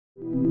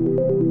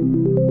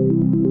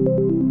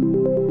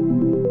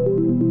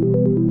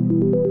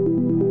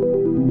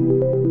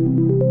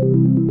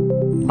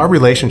Our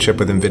relationship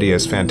with NVIDIA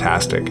is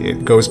fantastic.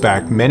 It goes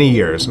back many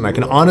years, and I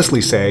can honestly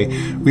say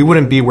we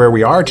wouldn't be where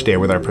we are today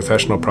with our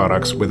professional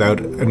products without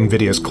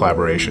NVIDIA's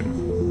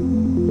collaboration.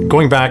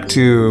 Going back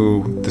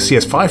to the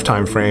CS5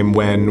 timeframe,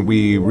 when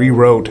we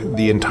rewrote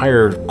the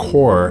entire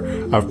core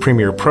of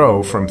Premiere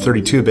Pro from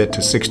 32-bit to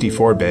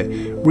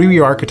 64-bit, we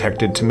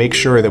re-architected to make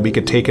sure that we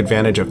could take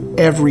advantage of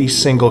every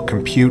single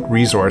compute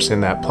resource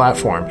in that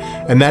platform,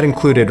 and that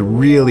included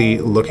really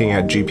looking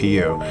at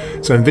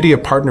GPU. So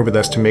NVIDIA partnered with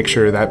us to make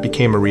sure that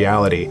became a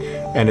reality,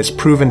 and it's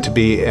proven to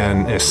be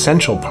an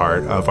essential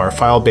part of our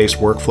file-based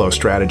workflow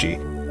strategy.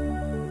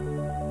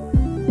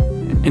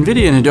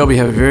 NVIDIA and Adobe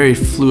have a very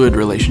fluid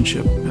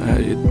relationship.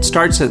 It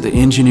starts at the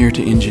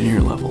engineer-to-engineer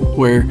level,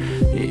 where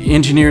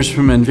engineers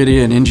from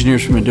NVIDIA and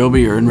engineers from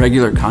Adobe are in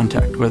regular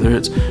contact, whether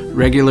it's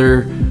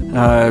regular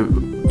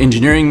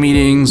engineering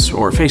meetings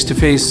or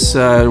face-to-face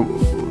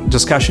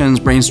discussions,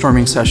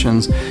 brainstorming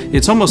sessions.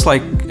 It's almost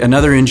like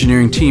another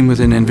engineering team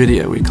within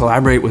NVIDIA. We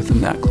collaborate with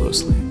them that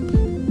closely.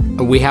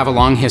 We have a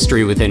long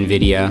history with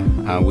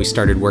NVIDIA. We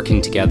started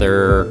working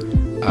together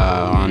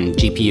on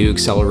GPU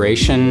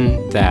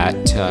acceleration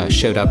that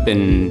showed up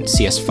in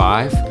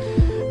CS5.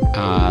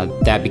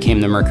 That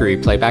became the Mercury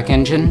playback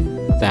engine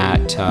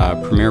that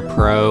Premiere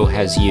Pro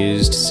has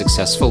used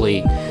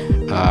successfully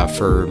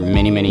for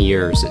many, many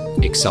years.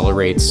 It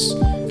accelerates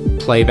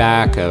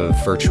playback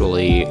of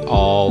virtually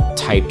all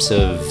types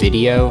of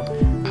video,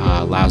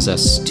 allows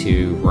us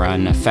to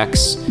run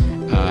effects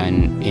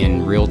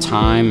in real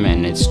time,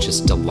 and it's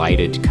just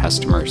delighted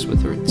customers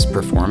with its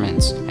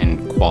performance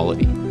and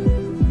quality.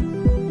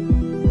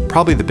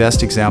 Probably the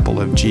best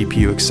example of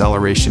GPU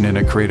acceleration in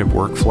a creative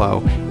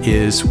workflow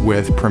is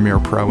with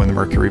Premiere Pro and the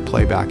Mercury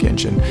playback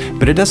engine.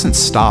 But it doesn't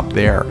stop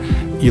there.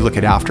 You look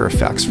at After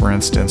Effects, for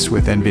instance,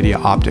 with NVIDIA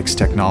optics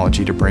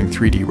technology to bring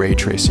 3D ray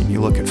tracing.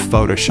 You look at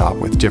Photoshop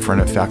with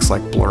different effects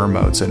like blur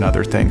modes and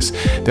other things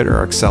that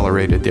are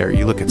accelerated there.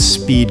 You look at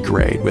Speed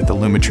Grade with the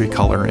Lumetri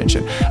color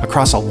engine.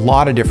 Across a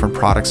lot of different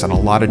products and a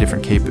lot of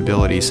different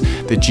capabilities,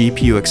 the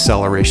GPU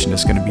acceleration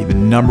is going to be the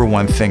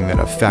 #1 thing that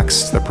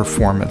affects the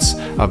performance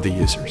of the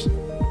users.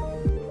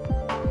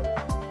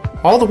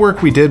 All the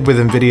work we did with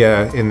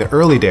NVIDIA in the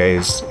early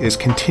days is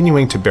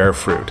continuing to bear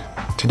fruit.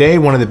 Today,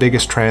 one of the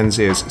biggest trends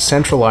is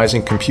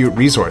centralizing compute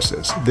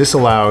resources. This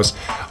allows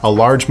a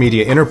large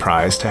media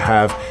enterprise to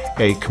have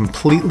a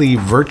completely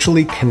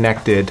virtually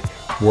connected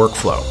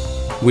workflow.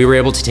 We were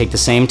able to take the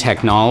same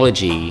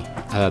technology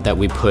that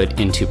we put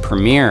into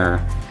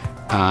Premiere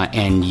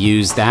and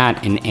use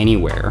that in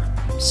Anywhere.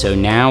 So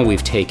now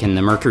we've taken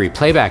the Mercury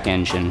playback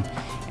engine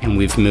and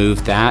we've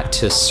moved that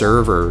to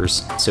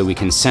servers so we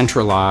can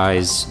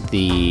centralize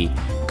the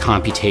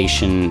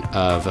computation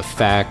of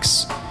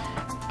effects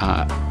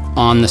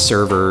on the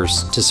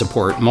servers to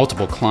support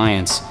multiple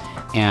clients,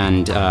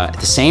 and at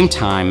the same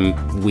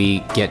time we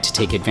get to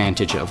take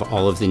advantage of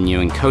all of the new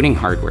encoding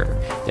hardware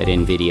that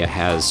NVIDIA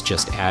has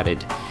just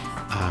added.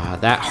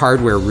 That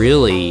hardware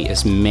really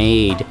has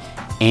made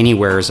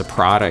Anywhere as a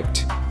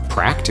product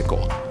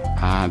practical.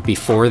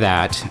 Before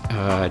that,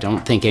 I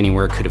don't think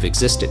Anywhere could have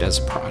existed as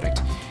a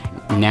product.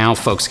 Now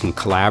folks can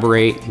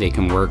collaborate, they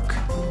can work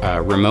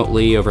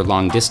remotely over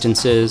long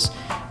distances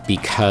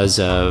because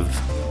of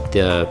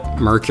the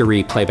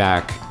Mercury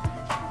playback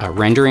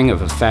rendering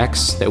of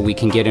effects that we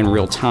can get in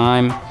real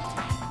time,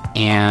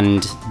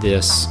 and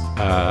this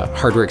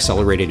hardware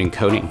accelerated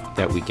encoding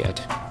that we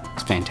get.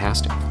 It's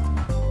fantastic.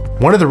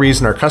 One of the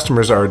reasons our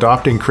customers are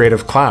adopting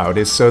Creative Cloud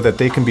is so that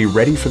they can be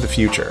ready for the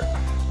future.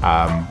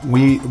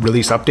 We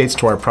release updates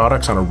to our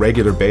products on a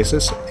regular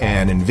basis,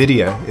 and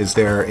NVIDIA is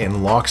there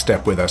in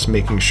lockstep with us,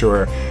 making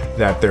sure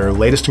that their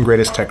latest and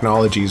greatest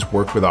technologies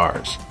work with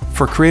ours.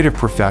 For creative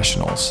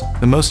professionals,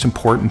 the most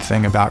important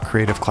thing about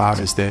Creative Cloud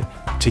is that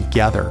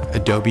together,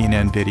 Adobe and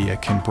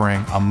NVIDIA can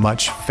bring a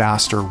much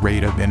faster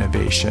rate of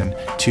innovation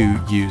to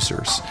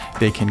users.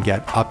 They can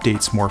get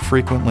updates more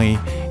frequently.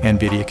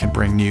 NVIDIA can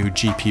bring new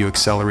GPU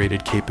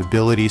accelerated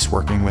capabilities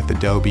working with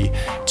Adobe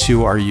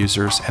to our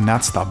users, and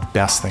that's the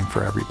best thing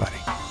for everybody.